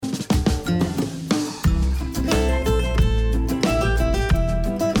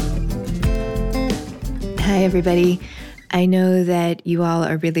Hi, everybody. I know that you all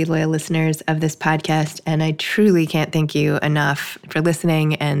are really loyal listeners of this podcast, and I truly can't thank you enough for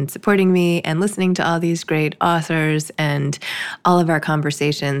listening and supporting me and listening to all these great authors and all of our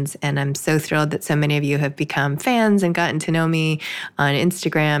conversations. And I'm so thrilled that so many of you have become fans and gotten to know me on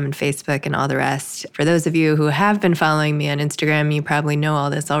Instagram and Facebook and all the rest. For those of you who have been following me on Instagram, you probably know all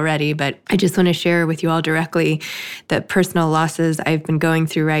this already, but I just want to share with you all directly the personal losses I've been going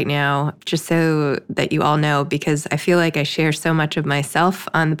through right now, just so that you all know, because I feel like I share so much of myself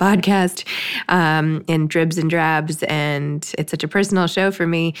on the podcast in dribs and drabs, and it's such a personal show for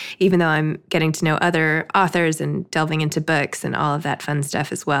me, even though I'm getting to know other authors and delving into books and all of that fun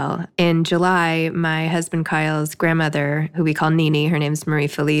stuff as well. In July, my husband Kyle's grandmother, who we call Nene, her name's Marie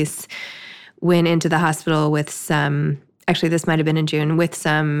Felice, went into the hospital with actually, this might have been in June, with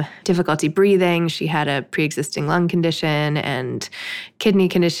some difficulty breathing. She had a pre-existing lung condition and kidney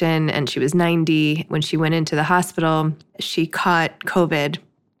condition, and she was 90. When she went into the hospital, she caught COVID.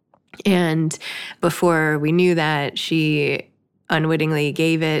 And before we knew that, she unwittingly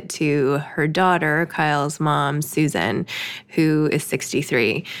gave it to her daughter, Kyle's mom, Susan, who is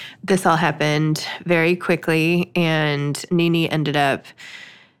 63. This all happened very quickly, and Nene ended up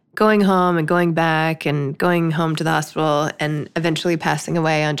going home and going back and going home to the hospital and eventually passing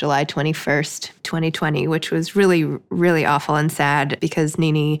away on July 21st, 2020, which was really, really awful and sad because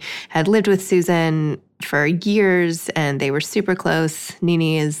Nene had lived with Susan for years and they were super close.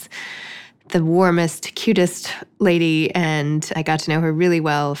 Nene is the warmest, cutest lady, and I got to know her really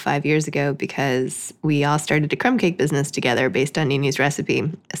well 5 years ago because we all started a crumb cake business together based on Nene's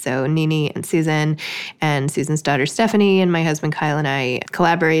recipe. So Nene and Susan's daughter Stephanie and my husband Kyle and I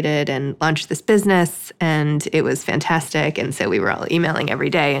collaborated and launched this business, and it was fantastic. And so we were all emailing every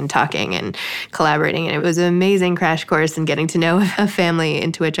day and talking and collaborating, and it was an amazing crash course in getting to know a family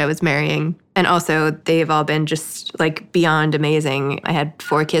into which I was marrying. And also, they've all been just like beyond amazing. I had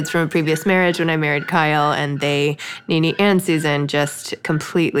 4 kids from a previous marriage when I married Kyle, and Nene and Susan, just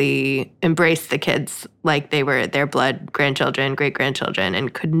completely embraced the kids like they were their blood grandchildren, great-grandchildren,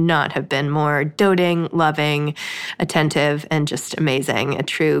 and could not have been more doting, loving, attentive, and just amazing. A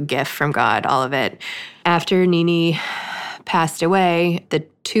true gift from God, all of it. After Nene passed away, the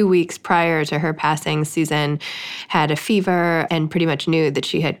 2 weeks prior to her passing, Susan had a fever and pretty much knew that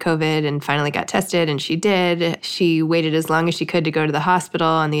she had COVID and finally got tested, and she did. She waited as long as she could to go to the hospital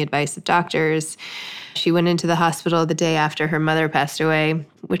on the advice of doctors. She went into the hospital the day after her mother passed away,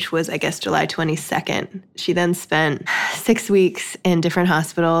 which was, I guess, July 22nd. She then spent 6 weeks in different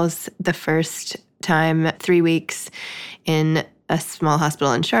hospitals. The first time, 3 weeks in a small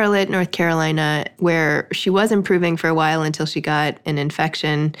hospital in Charlotte, North Carolina, where she was improving for a while until she got an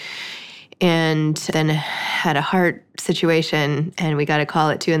infection and then had a heart situation. And we got a call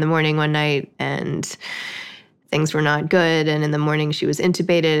at 2 a.m. one night, and things were not good. And in the morning, she was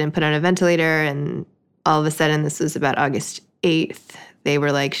intubated and put on a ventilator. And all of a sudden, this was about August 8th, they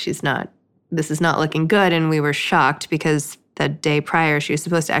were like, this is not looking good. And we were shocked because the day prior, she was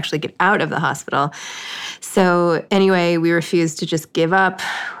supposed to actually get out of the hospital. So anyway, we refused to just give up.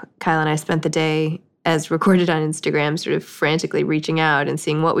 Kyle and I spent the day, as recorded on Instagram, sort of frantically reaching out and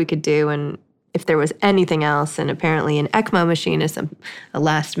seeing what we could do and if there was anything else. And apparently an ECMO machine is a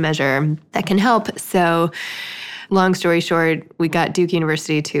last measure that can help. So long story short, we got Duke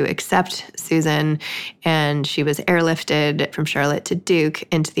University to accept Susan, and she was airlifted from Charlotte to Duke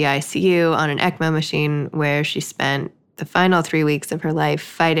into the ICU on an ECMO machine where she spent the final 3 weeks of her life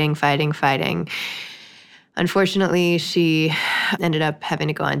fighting. Unfortunately, she ended up having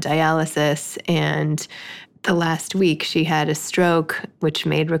to go on dialysis, and the last week she had a stroke, which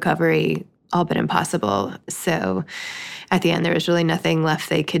made recovery all but impossible. So at the end, there was really nothing left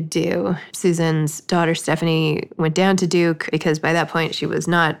they could do. Susan's daughter, Stephanie, went down to Duke because by that point she was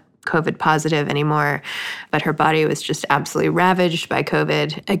not COVID positive anymore, but her body was just absolutely ravaged by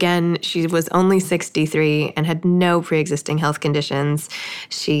COVID. Again, she was only 63 and had no pre-existing health conditions.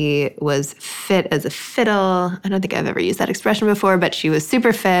 She was fit as a fiddle. I don't think I've ever used that expression before, but she was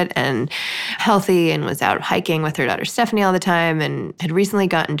super fit and healthy and was out hiking with her daughter Stephanie all the time, and had recently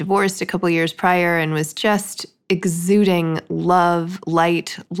gotten divorced a couple years prior and was just exuding love,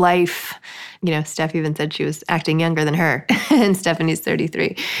 light, life. You know, Steph even said she was acting younger than her, and Stephanie's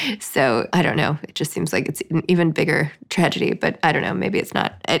 33. So I don't know. It just seems like it's an even bigger tragedy, but I don't know. Maybe it's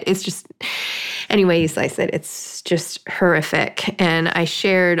not. It's just, anyway you slice it, it's just horrific. And I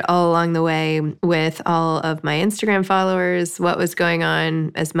shared all along the way with all of my Instagram followers what was going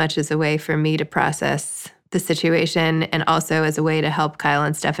on, as much as a way for me to process the situation, and also as a way to help Kyle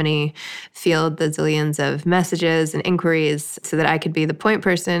and Stephanie field the zillions of messages and inquiries so that I could be the point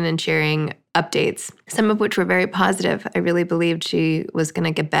person and sharing updates, some of which were very positive. I really believed she was going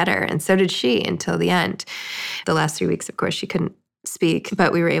to get better, and so did she until the end. The last 3 weeks, of course, she couldn't speak,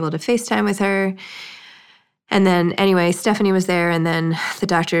 but we were able to FaceTime with her. And then anyway, Stephanie was there, and then the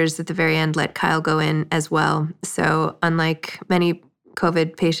doctors at the very end let Kyle go in as well. So unlike many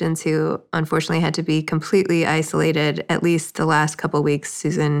COVID patients who unfortunately had to be completely isolated, at least the last couple of weeks,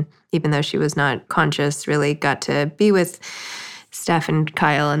 Susan, even though she was not conscious, really got to be with Steph and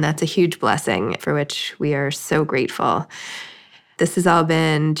Kyle, and that's a huge blessing for which we are so grateful. This has all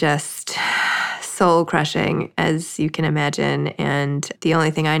been just soul-crushing, as you can imagine, and the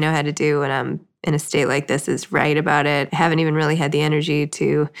only thing I know how to do when I'm in a state like this is write about it. I haven't even really had the energy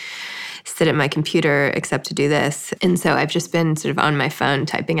to sit at my computer except to do this. And so I've just been sort of on my phone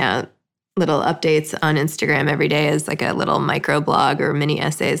typing out little updates on Instagram every day as like a little micro blog or mini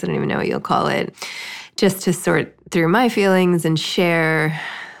essays. I don't even know what you'll call it, just to sort through my feelings and share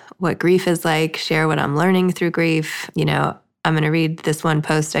what grief is like, share what I'm learning through grief. You know, I'm going to read this one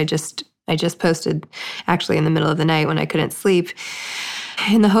post I just posted actually in the middle of the night when I couldn't sleep,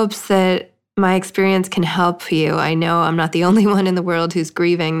 in the hopes that my experience can help you. I know I'm not the only one in the world who's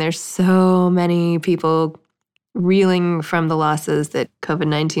grieving. There's so many people reeling from the losses that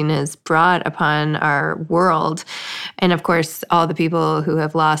COVID-19 has brought upon our world. And of course, all the people who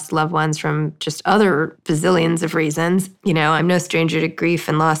have lost loved ones from just other bazillions of reasons. You know, I'm no stranger to grief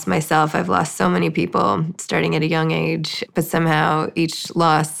and loss myself. I've lost so many people starting at a young age, but somehow each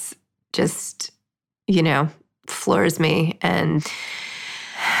loss just, you know, floors me and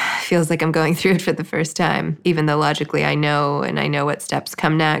feels like I'm going through it for the first time, even though logically I know, and I know what steps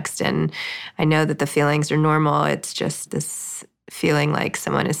come next, and I know that the feelings are normal. It's just this feeling like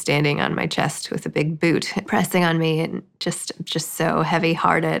someone is standing on my chest with a big boot pressing on me, and just so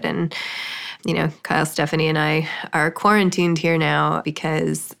heavy-hearted. And, you know, Kyle, Stephanie, and I are quarantined here now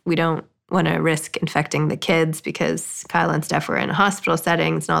because we don't want to risk infecting the kids, because Kyle and Steph were in hospital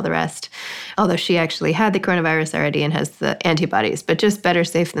settings and all the rest, although she actually had the coronavirus already and has the antibodies, but just better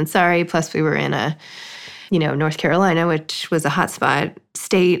safe than sorry. Plus we were in North Carolina, which was a hotspot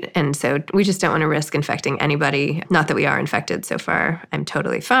state. And so we just don't want to risk infecting anybody. Not that we are infected so far. I'm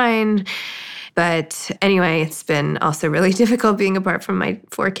totally fine. But anyway, it's been also really difficult being apart from my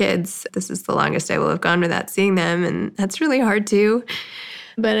 4 kids. This is the longest I will have gone without seeing them, and that's really hard too.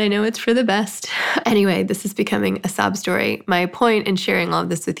 But I know it's for the best. Anyway, this is becoming a sob story. My point in sharing all of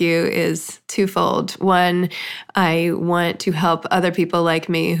this with you is twofold. One, I want to help other people like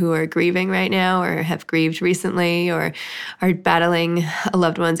me who are grieving right now or have grieved recently or are battling a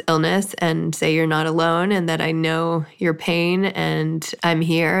loved one's illness, and say you're not alone and that I know your pain and I'm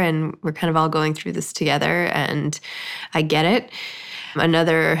here and we're kind of all going through this together and I get it.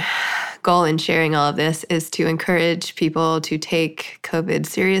 Another goal in sharing all of this is to encourage people to take COVID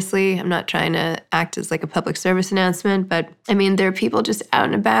seriously. I'm not trying to act as like a public service announcement, but I mean, there are people just out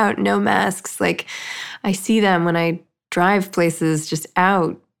and about, no masks. Like I see them when I drive places just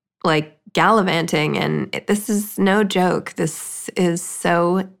out, like gallivanting. And this is no joke. This is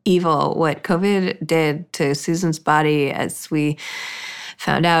so evil what COVID did to Susan's body, as we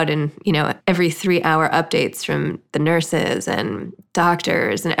found out in, every 3-hour updates from the nurses and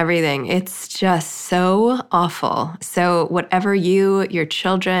doctors and everything. It's just so awful. So whatever you, your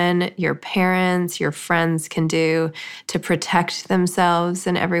children, your parents, your friends can do to protect themselves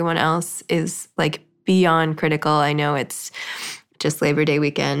and everyone else is like beyond critical. I know it's just Labor Day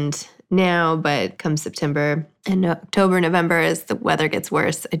weekend now, but come September and October, November, as the weather gets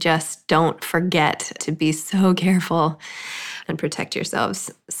worse, I just don't forget to be so careful and protect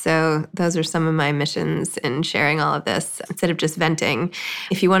yourselves. So those are some of my missions in sharing all of this instead of just venting.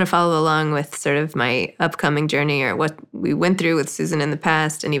 If you want to follow along with sort of my upcoming journey or what we went through with Susan in the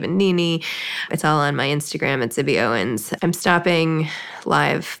past and even Nene, it's all on my Instagram at Zibby Owens. I'm stopping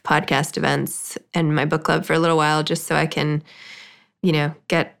live podcast events and my book club for a little while just so I can,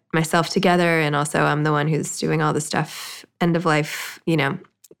 get myself together. And also I'm the one who's doing all the stuff, end of life,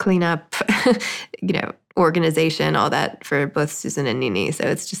 clean up, organization, all that for both Susan and Nene. So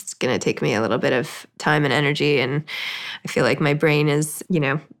it's just going to take me a little bit of time and energy. And I feel like my brain is,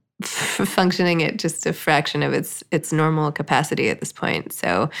 functioning at just a fraction of its normal capacity at this point.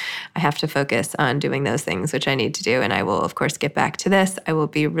 So I have to focus on doing those things, which I need to do. And I will, of course, get back to this. I will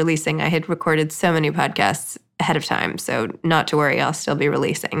be releasing. I had recorded so many podcasts ahead of time. So not to worry, I'll still be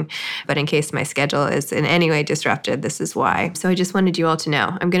releasing. But in case my schedule is in any way disrupted, this is why. So I just wanted you all to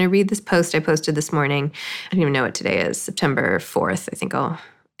know. I'm going to read this post I posted this morning. I don't even know what today is, September 4th.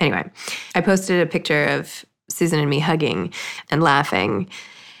 Anyway, I posted a picture of Susan and me hugging and laughing.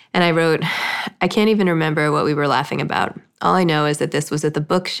 And I wrote, I can't even remember what we were laughing about. All I know is that this was at the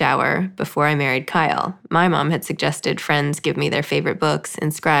book shower before I married Kyle. My mom had suggested friends give me their favorite books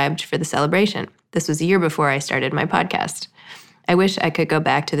inscribed for the celebration. This was a year before I started my podcast. I wish I could go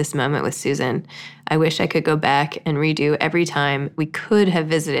back to this moment with Susan. I wish I could go back and redo every time we could have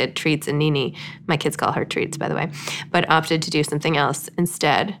visited Treats and Nene. My kids call her Treats, by the way, but opted to do something else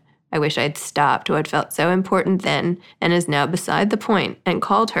instead. I wish I'd stopped what felt so important then and is now beside the point and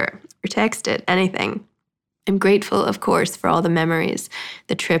called her or texted, anything. I'm grateful, of course, for all the memories,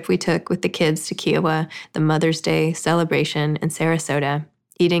 the trip we took with the kids to Kiowa, the Mother's Day celebration in Sarasota,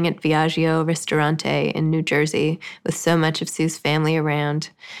 eating at Viaggio Ristorante in New Jersey with so much of Sue's family around,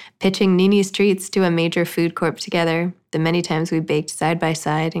 pitching Nene's Treats to a major food corp together, the many times we baked side by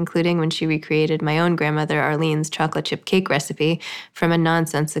side, including when she recreated my own grandmother Arlene's chocolate chip cake recipe from a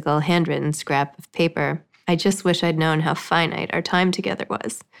nonsensical handwritten scrap of paper. I just wish I'd known how finite our time together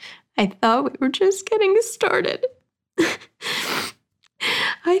was. I thought we were just getting started.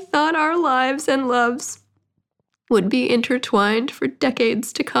 I thought our lives and loves would be intertwined for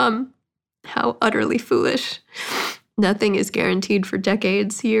decades to come. How utterly foolish. Nothing is guaranteed for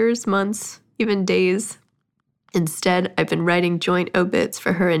decades, years, months, even days. Instead, I've been writing joint obits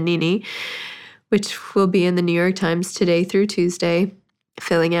for her and Nene, which will be in the New York Times today through Tuesday,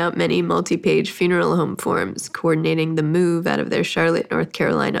 filling out many multi-page funeral home forms, coordinating the move out of their Charlotte, North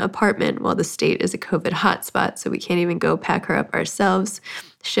Carolina apartment while the state is a COVID hotspot, so we can't even go pack her up ourselves,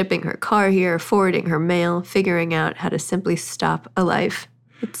 shipping her car here, forwarding her mail, figuring out how to simply stop a life.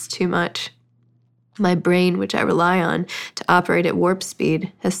 It's too much. My brain, which I rely on to operate at warp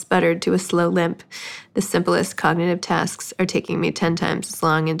speed, has sputtered to a slow limp. The simplest cognitive tasks are taking me 10 times as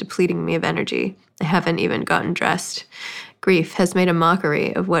long and depleting me of energy. I haven't even gotten dressed. Grief has made a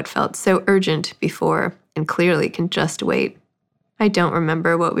mockery of what felt so urgent before and clearly can just wait. I don't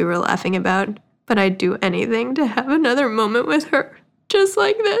remember what we were laughing about, but I'd do anything to have another moment with her, just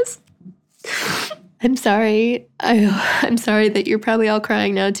like this. I'm sorry. I'm sorry that you're probably all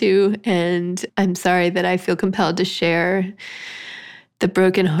crying now too, and I'm sorry that I feel compelled to share the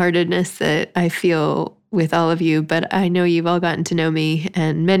brokenheartedness that I feel with all of you, but I know you've all gotten to know me,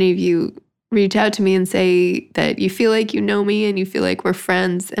 and many of you reach out to me and say that you feel like you know me and you feel like we're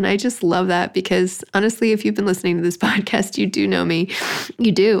friends. And I just love that because honestly, if you've been listening to this podcast, you do know me.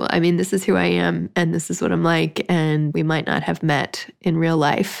 You do. I mean, this is who I am and this is what I'm like. And we might not have met in real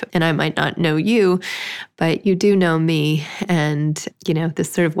life and I might not know you, but you do know me and, you know,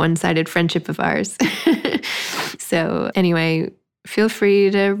 this sort of one-sided friendship of ours. So anyway, feel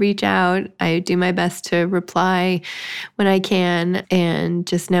free to reach out. I do my best to reply when I can. And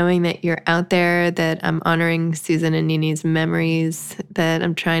just knowing that you're out there, that I'm honoring Susan and Nene's memories, that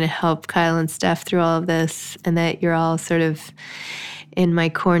I'm trying to help Kyle and Steph through all of this, and that you're all sort of in my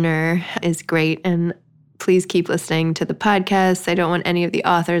corner is great. And please keep listening to the podcast. I don't want any of the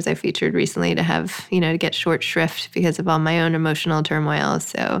authors I featured recently to have, to get short shrift because of all my own emotional turmoil.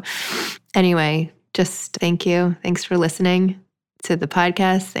 So anyway, just thank you. Thanks for listening to the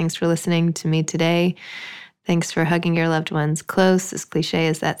podcast. Thanks for listening to me today. Thanks for hugging your loved ones close, as cliche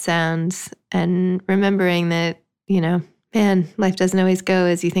as that sounds, and remembering that, life doesn't always go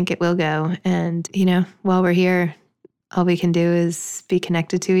as you think it will go. And, while we're here, all we can do is be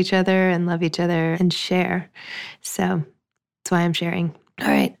connected to each other and love each other and share. So that's why I'm sharing. All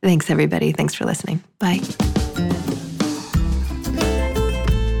right. Thanks, everybody. Thanks for listening. Bye.